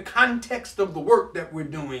all in the context of the work that we're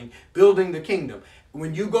doing, building the kingdom.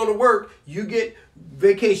 When you go to work, you get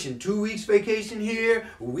vacation, 2 weeks vacation here,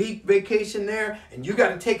 a week vacation there, and you got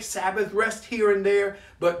to take Sabbath rest here and there.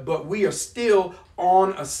 But we are still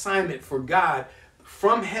on assignment for God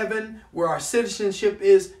from heaven, where our citizenship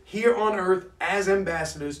is here on earth as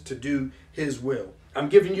ambassadors to do his will. I'm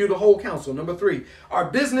giving you the whole counsel. Number 3, our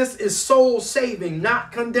business is soul saving,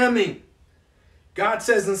 not condemning. God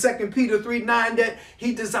says in 2 Peter 3:9 that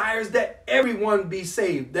he desires that everyone be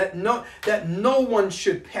saved, that no one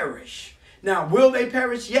should perish. Now, will they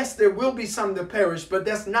perish? Yes, there will be some that perish, but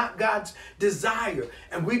that's not God's desire.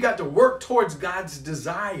 And we got to work towards God's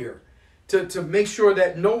desire to make sure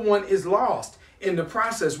that no one is lost. In the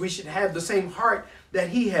process, we should have the same heart that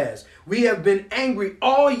he has. We have been angry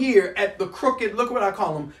all year at the crooked, look what I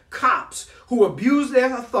call them, cops who abuse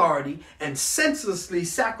their authority and senselessly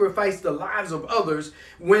sacrifice the lives of others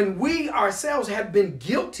when we ourselves have been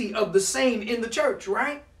guilty of the same in the church,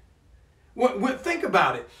 right? Think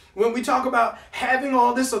about it. When we talk about having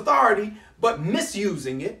all this authority, but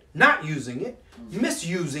misusing it, not using it,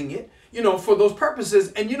 misusing it, for those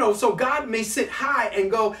purposes. And, so God may sit high and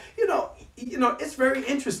go, it's very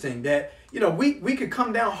interesting that, we could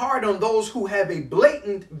come down hard on those who have a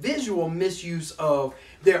blatant visual misuse of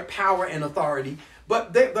their power and authority.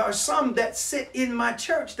 But there are some that sit in my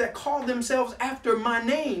church that call themselves after my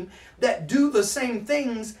name that do the same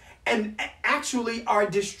things and actually are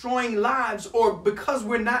destroying lives, or because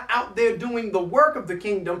we're not out there doing the work of the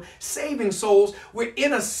kingdom, saving souls, we're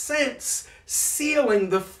in a sense sealing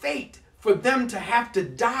the fate for them to have to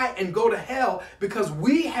die and go to hell because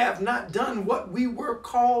we have not done what we were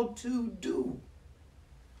called to do.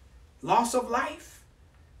 Loss of life.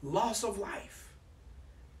 Loss of life.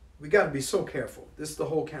 We got to be so careful. This is the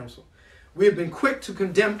whole counsel. We have been quick to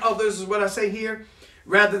condemn others, is what I say here,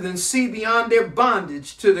 rather than see beyond their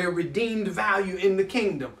bondage to their redeemed value in the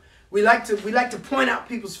kingdom. We like to point out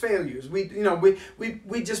people's failures. We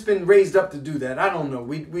just been raised up to do that. I don't know.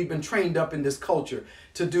 We've been trained up in this culture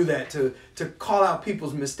to do that, to call out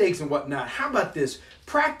people's mistakes and whatnot. How about this?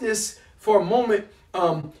 Practice for a moment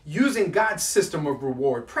using God's system of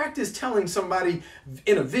reward. Practice telling somebody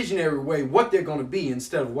in a visionary way what they're going to be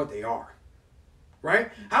instead of what they are.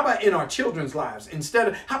 Right? How about in our children's lives?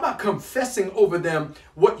 How about confessing over them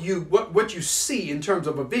what you see in terms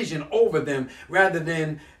of a vision over them, rather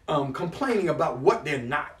than complaining about what they're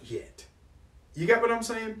not yet? You get what I'm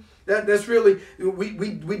saying? That's really,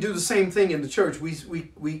 we do the same thing in the church.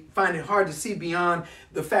 We find it hard to see beyond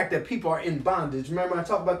the fact that people are in bondage. Remember, I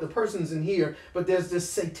talk about the persons in here, but there's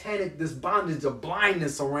this bondage of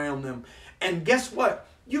blindness around them. And guess what?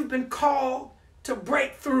 You've been called to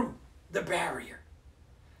break through the barrier.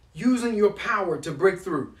 Using your power to break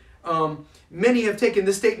through. Many have taken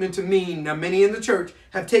this statement to mean, now many in the church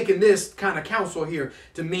have taken this kind of counsel here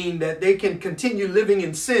to mean that they can continue living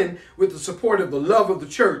in sin with the support of the love of the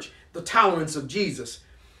church, the tolerance of Jesus.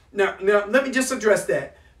 Now let me just address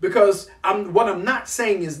that, because what I'm not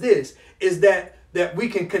saying is this, is that we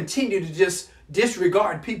can continue to just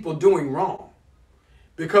disregard people doing wrong.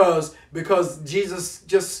 Because Jesus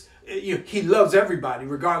just... He loves everybody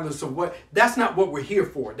regardless of what. That's not what we're here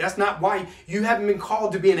for. That's not why you haven't been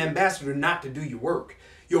called to be an ambassador, not to do your work.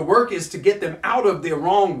 Your work is to get them out of their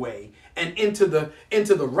wrong way and into the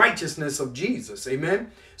righteousness of Jesus.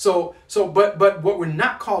 Amen. But what we're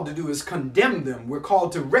not called to do is condemn them. We're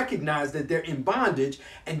called to recognize that they're in bondage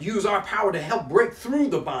and use our power to help break through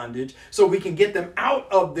the bondage so we can get them out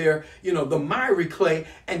of their, the miry clay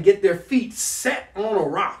and get their feet set on a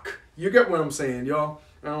rock. You get what I'm saying, y'all?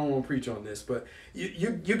 I don't want to preach on this, but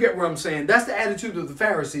you get what I'm saying. That's the attitude of the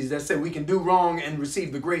Pharisees that said we can do wrong and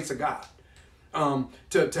receive the grace of God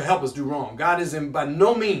to help us do wrong. God is by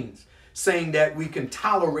no means saying that we can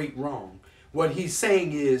tolerate wrong. What he's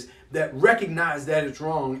saying is that recognize that it's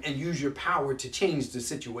wrong and use your power to change the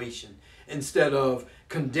situation instead of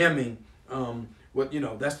condemning.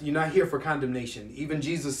 You're not here for condemnation. Even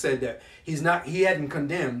Jesus said that he hadn't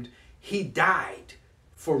condemned. He died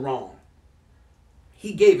for wrong.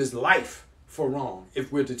 He gave his life for wrong,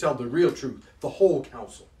 if we're to tell the real truth, the whole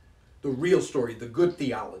counsel, the real story, the good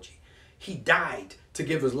theology. He died to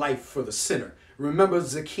give his life for the sinner. Remember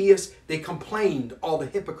Zacchaeus? They complained, all the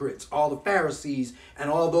hypocrites, all the Pharisees, and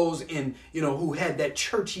all those who had that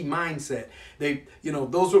churchy mindset.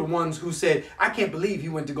 Those were the ones who said, I can't believe he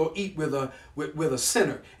went to go eat with a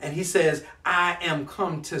sinner. And he says, I am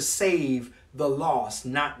come to save the lost,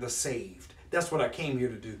 not the saved. That's what I came here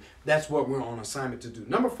to do. That's what we're on assignment to do.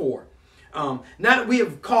 Number 4, now that we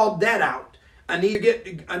have called that out, I need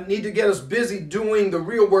to get us busy doing the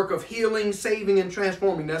real work of healing, saving, and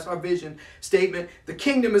transforming. That's our vision statement. The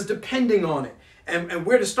kingdom is depending on it. And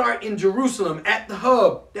we're to start in Jerusalem, at the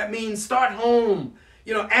hub. That means start home.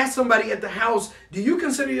 Ask somebody at the house, do you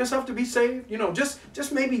consider yourself to be saved?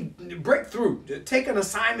 Just maybe break through. Take an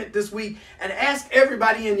assignment this week and ask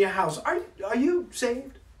everybody in your house, are you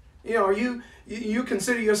saved? You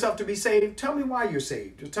consider yourself to be saved? Tell me why you're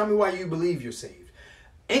saved. Tell me why you believe you're saved.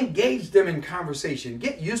 Engage them in conversation.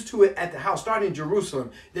 Get used to it at the house. Start in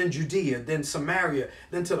Jerusalem, then Judea, then Samaria,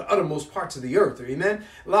 then to the uttermost parts of the earth. Amen?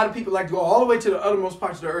 A lot of people like to go all the way to the uttermost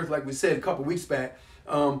parts of the earth, like we said a couple weeks back,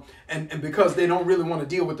 and because they don't really want to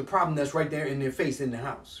deal with the problem that's right there in their face in the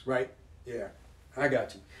house, right? Yeah, I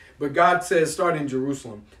got you. But God says start in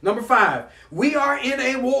Jerusalem. Number 5, we are in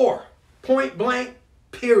a war. Point blank.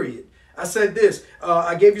 Period. I said this.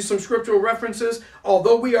 I gave you some scriptural references.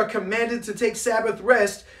 Although we are commanded to take Sabbath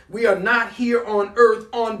rest, we are not here on earth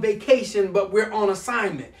on vacation, but we're on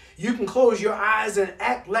assignment. You can close your eyes and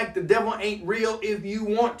act like the devil ain't real if you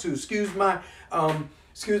want to. Excuse my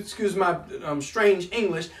strange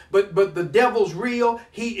English, but the devil's real.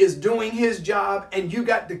 He is doing his job, and you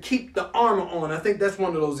got to keep the armor on. I think that's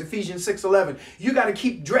one of those, Ephesians 6:11. You got to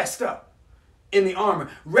keep dressed up in the armor.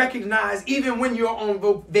 Recognize, even when you're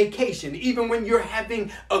on vacation, even when you're having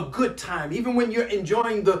a good time, even when you're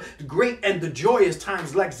enjoying the great and the joyous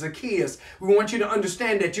times like Zacchaeus, we want you to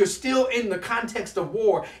understand that you're still in the context of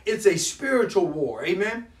war. It's a spiritual war.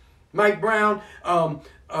 Amen. Mike Brown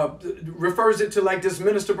refers it to like this.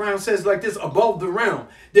 Minister Brown says like this: above the realm.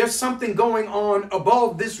 There's something going on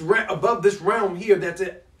above this realm here that's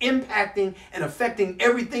impacting and affecting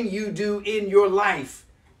everything you do in your life,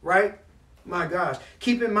 right? My gosh.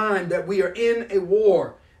 Keep in mind that we are in a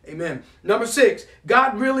war. Amen. Number 6,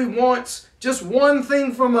 God really wants just one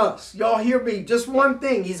thing from us. Y'all hear me? Just one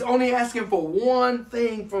thing. He's only asking for one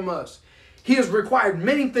thing from us. He has required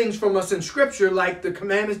many things from us in Scripture, like the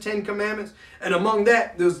commandments, 10 commandments. And among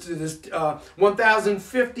that, there's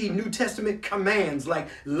 1,050 New Testament commands, like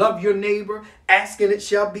love your neighbor, ask and it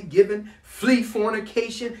shall be given, flee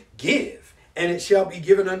fornication, give and it shall be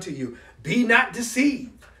given unto you. Be not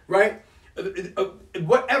deceived, right?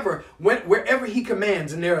 Wherever he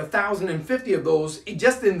commands, and there are 1,050 of those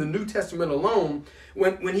just in the New Testament alone.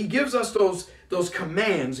 When he gives us those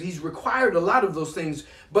commands, he's required a lot of those things,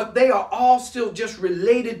 but they are all still just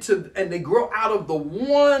related to, and they grow out of the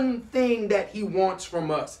one thing that he wants from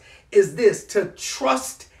us, is this: to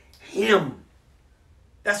trust him.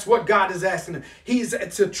 That's what God is asking him. He's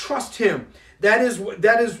to trust him. That's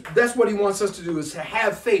what he wants us to do, is to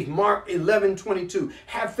have faith. Mark 11:22.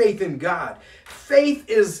 Have faith in God. Faith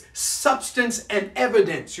is substance and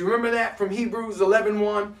evidence. You remember that from Hebrews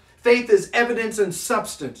 11:1? Faith is evidence and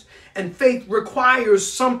substance. And faith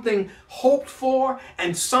requires something hoped for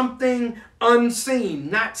and something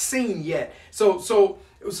unseen, not seen yet. So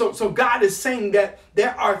God is saying that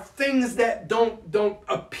there are things that don't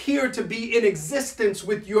appear to be in existence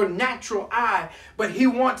with your natural eye, but he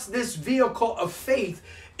wants this vehicle of faith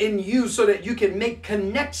in you so that you can make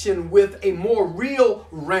connection with a more real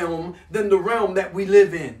realm than the realm that we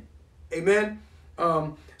live in. Amen.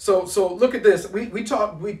 So look at this. We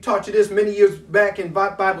taught you this many years back in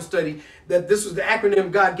Bible study, that this was the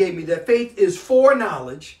acronym God gave me, that faith is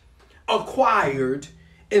foreknowledge, acquired,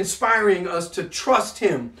 inspiring us to trust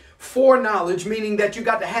him. Foreknowledge, meaning that you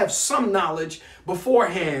got to have some knowledge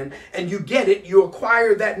beforehand, and you get it, you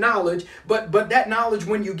acquire that knowledge, but that knowledge,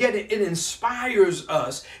 when you get it, it inspires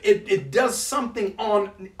us. It does something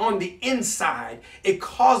on the inside. It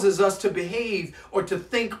causes us to behave or to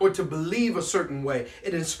think or to believe a certain way.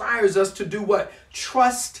 It inspires us to do what?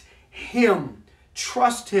 Trust him.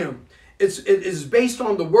 Trust him. It is based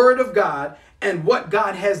on the word of God and what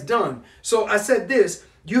God has done. So I said this: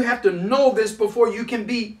 you have to know this before you can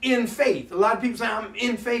be in faith. A lot of people say, I'm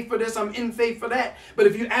in faith for this, I'm in faith for that. But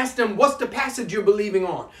if you ask them, what's the passage you're believing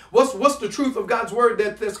on? What's the truth of God's word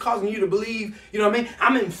that's causing you to believe? You know what I mean?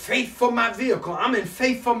 I'm in faith for my vehicle. I'm in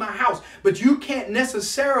faith for my house. But you can't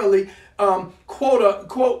necessarily quote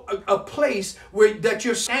a place that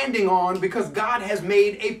you're standing on, because God has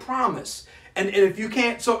made a promise. And if you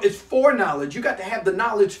can't, so it's foreknowledge. You got to have the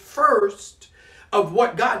knowledge first of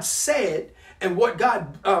what God said, and what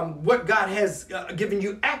God has given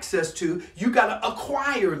you access to. You got to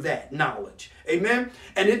acquire that knowledge. Amen.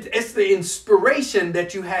 And it's the inspiration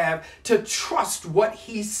that you have to trust what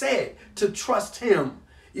he said, to trust him.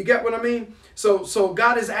 You get what I mean? So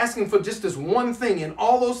God is asking for just this one thing, and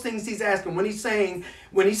all those things he's asking. When he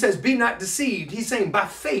says be not deceived, he's saying by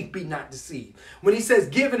faith be not deceived. When he says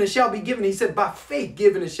give and it shall be given, he said by faith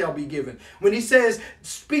give and it shall be given. When he says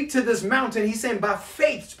speak to this mountain, he's saying by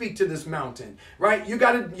faith speak to this mountain. Right? You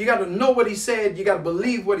gotta know what he said, you gotta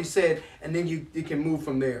believe what he said, and then you can move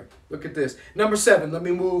from there. Look at this. Number 7, let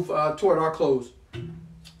me move toward our close.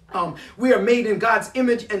 We are made in God's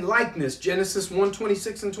image and likeness. Genesis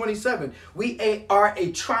 1:26 and 27. We are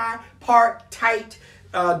a tripartite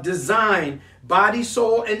design, body,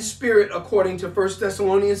 soul, and spirit, according to 1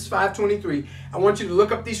 Thessalonians 5:23. I want you to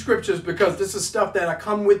look up these scriptures, because this is stuff that I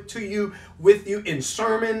come with you in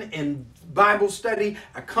sermon and Bible study.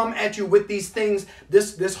 I come at you with these things.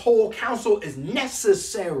 This whole counsel is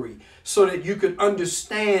necessary so that you could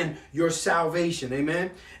understand your salvation.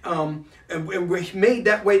 Amen. And we're made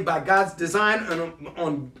that way by God's design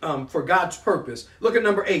and for God's purpose. Look at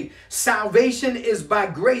number 8. Salvation is by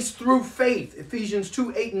grace through faith. Ephesians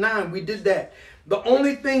 2:8 and 9. We did that. The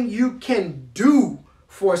only thing you can do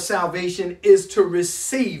for salvation is to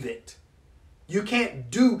receive it. You can't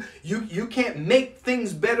you can't make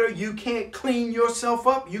things better. You can't clean yourself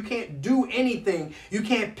up. You can't do anything. You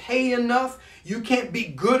can't pay enough. You can't be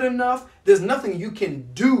good enough. There's nothing you can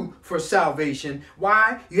do for salvation.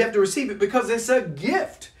 Why? You have to receive it because it's a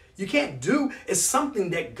gift. You can't do, it's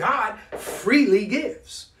something that God freely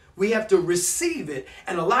gives. We have to receive it.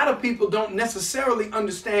 And a lot of people don't necessarily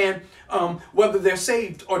understand whether they're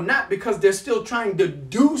saved or not because they're still trying to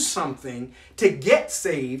do something to get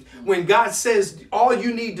saved. When God says all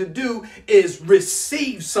you need to do is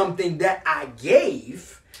receive something that I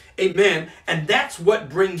gave. Amen. And that's what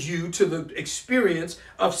brings you to the experience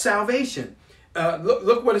of salvation.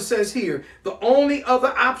 Look what it says here. The only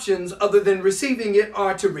other options other than receiving it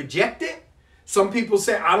are to reject it. Some people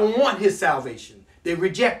say, I don't want his salvation. They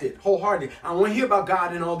reject it wholeheartedly. I don't want to hear about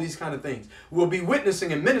God and all these kind of things. We'll be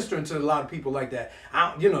witnessing and ministering to a lot of people like that.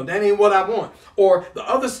 That ain't what I want. Or the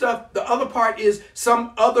other stuff, the other part is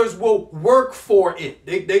some others will work for it.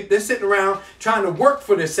 They're sitting around trying to work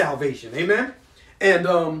for their salvation. Amen.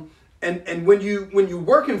 And when you're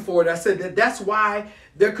working for it, I said that's why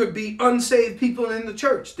there could be unsaved people in the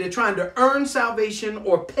church. They're trying to earn salvation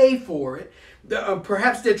or pay for it.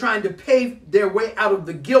 Perhaps they're trying to pay their way out of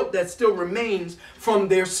the guilt that still remains from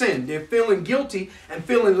their sin. They're feeling guilty and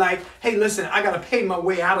feeling like, hey, listen, I got to pay my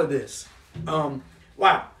way out of this.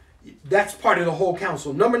 Wow. That's part of the whole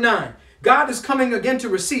counsel. Number 9, God is coming again to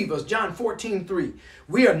receive us. John 14:3.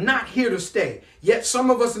 We are not here to stay. Yet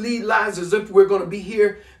some of us lead lives as if we're going to be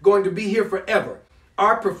here forever.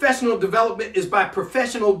 Our professional development is by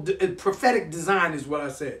prophetic design is what I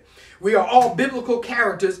said. We are all biblical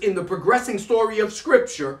characters in the progressing story of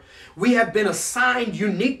Scripture. We have been assigned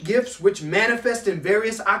unique gifts which manifest in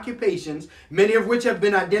various occupations, many of which have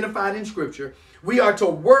been identified in Scripture. We are to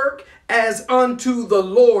work as unto the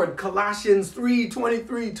Lord. Colossians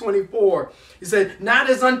 3:23-24. He said, not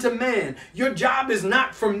as unto man. Your job is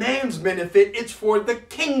not for man's benefit. It's for the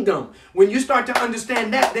kingdom. When you start to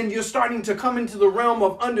understand that, then you're starting to come into the realm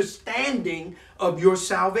of understanding of your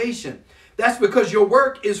salvation. That's because your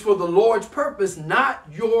work is for the Lord's purpose, not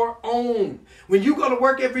your own. When you go to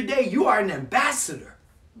work every day, you are an ambassador.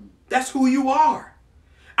 That's who you are.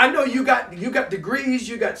 I know you got degrees,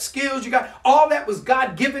 you got skills, you got all that was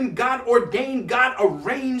God given, God ordained, God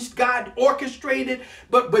arranged, God orchestrated.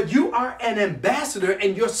 But you are an ambassador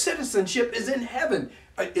and your citizenship is in heaven.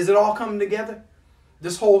 Is it all coming together?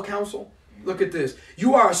 This whole counsel? Look at this.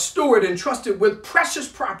 You are a steward entrusted with precious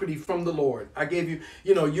property from the Lord. I gave you,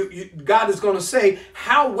 God is going to say,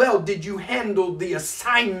 how well did you handle the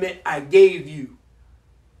assignment I gave you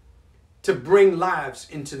to bring lives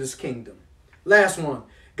into this kingdom? Last one.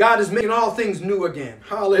 God is making all things new again.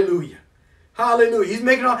 Hallelujah. Hallelujah. He's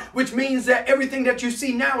making all, which means that everything that you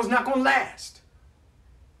see now is not going to last.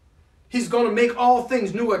 He's going to make all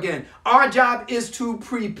things new again. Our job is to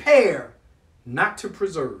prepare, not to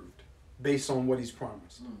preserve, based on what he's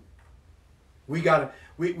promised. We gotta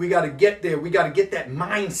get there. We got to get that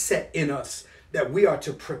mindset in us that we are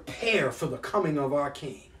to prepare for the coming of our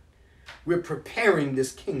King. We're preparing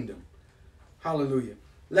this kingdom. Hallelujah.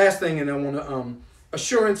 Last thing, and I want to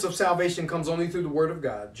assurance of salvation comes only through the word of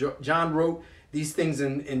God. John wrote these things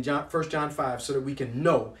in 1 John 5 so that we can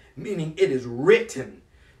know, meaning it is written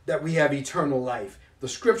that we have eternal life. The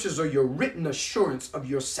scriptures are your written assurance of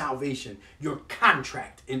your salvation, your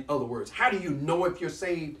contract, in other words. How do you know if you're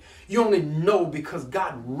saved? You only know because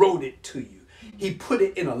God wrote it to you. He put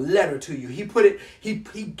it in a letter to you. He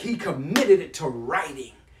committed it to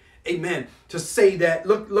writing. Amen. To say that,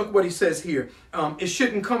 look what he says here. It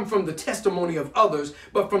shouldn't come from the testimony of others,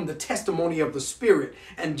 but from the testimony of the Spirit.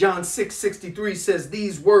 And John 6:63 says,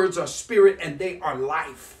 these words are spirit and they are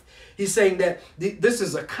life. He's saying that this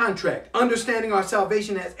is a contract. Understanding our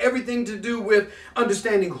salvation has everything to do with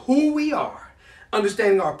understanding who we are,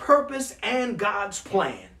 understanding our purpose and God's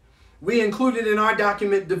plan. We included in our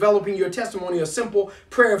document, Developing Your Testimony, a simple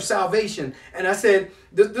prayer of salvation. And I said,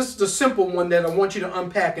 this is the simple one that I want you to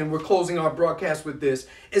unpack, and we're closing our broadcast with this.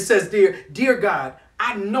 It says, Dear God,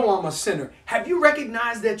 I know I'm a sinner. Have you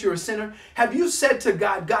recognized that you're a sinner? Have you said to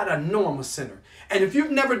God, God, I know I'm a sinner? And if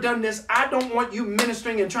you've never done this, I don't want you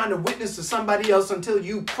ministering and trying to witness to somebody else until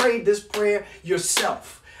you prayed this prayer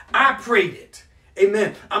yourself. I prayed it.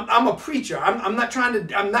 Amen. I'm a preacher. I'm not trying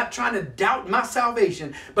to doubt my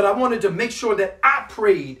salvation, but I wanted to make sure that I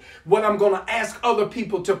prayed what I'm going to ask other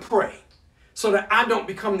people to pray so that I don't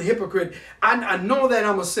become the hypocrite. I know that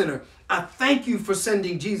I'm a sinner. I thank you for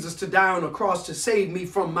sending Jesus to die on the cross to save me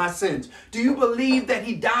from my sins. Do you believe that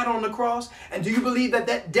he died on the cross? And do you believe that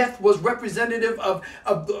that death was representative of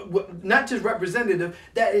not just representative,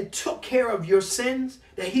 that it took care of your sins?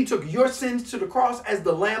 That he took your sins to the cross as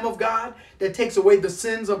the Lamb of God that takes away the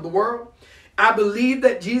sins of the world? I believe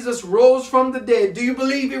that Jesus rose from the dead. Do you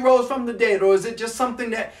believe he rose from the dead? Or is it just something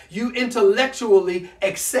that you intellectually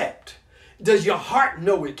accept? Does your heart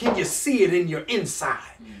know it? Can you see it in your inside?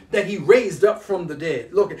 That he raised up from the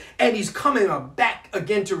dead. Look, and he's coming back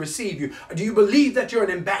again to receive you. Do you believe that you're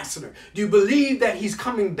an ambassador? Do you believe that he's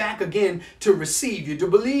coming back again to receive you? Do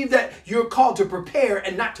you believe that you're called to prepare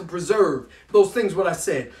and not to preserve? Those things what I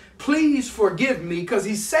said. Please forgive me, because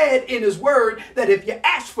he said in his word that if you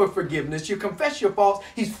ask for forgiveness, you confess your faults,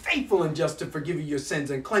 he's faithful and just to forgive you your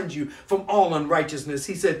sins and cleanse you from all unrighteousness.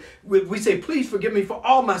 He said, we say, please forgive me for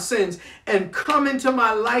all my sins and come into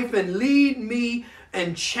my life and lead me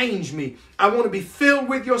and change me. I want to be filled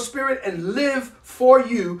with your spirit and live for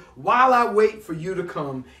you while I wait for you to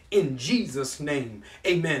come, in Jesus' name.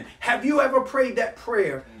 Amen. Have you ever prayed that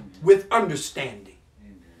prayer with understanding?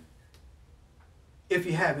 If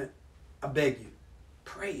you haven't, I beg you,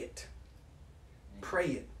 pray it. Pray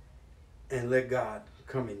it and let God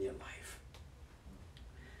come in your life.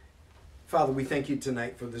 Father, we thank you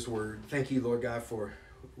tonight for this word. Thank you, Lord God, for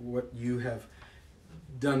what you have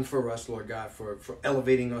done for us, Lord God, for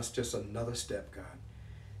elevating us just another step, God,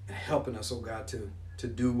 and helping us, oh God, to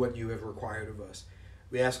do what you have required of us.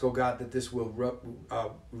 We ask, oh God, that this will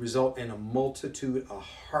result in a multitude, a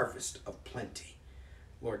harvest of plenty,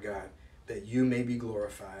 Lord God, that you may be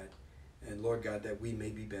glorified, and Lord God, that we may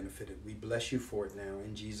be benefited. We bless you for it now.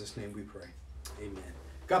 In Jesus' name we pray. Amen.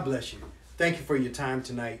 God bless you. Thank you for your time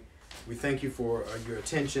tonight. We thank you for your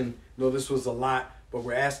attention. No, this was a lot, but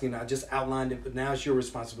we're asking, I just outlined it, but now it's your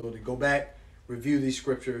responsibility. Go back, review these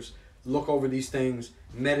scriptures, look over these things,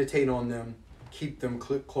 meditate on them, keep them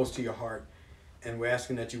close to your heart, and we're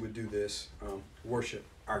asking that you would do this. Worship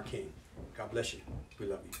our King. God bless you. We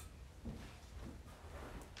love you.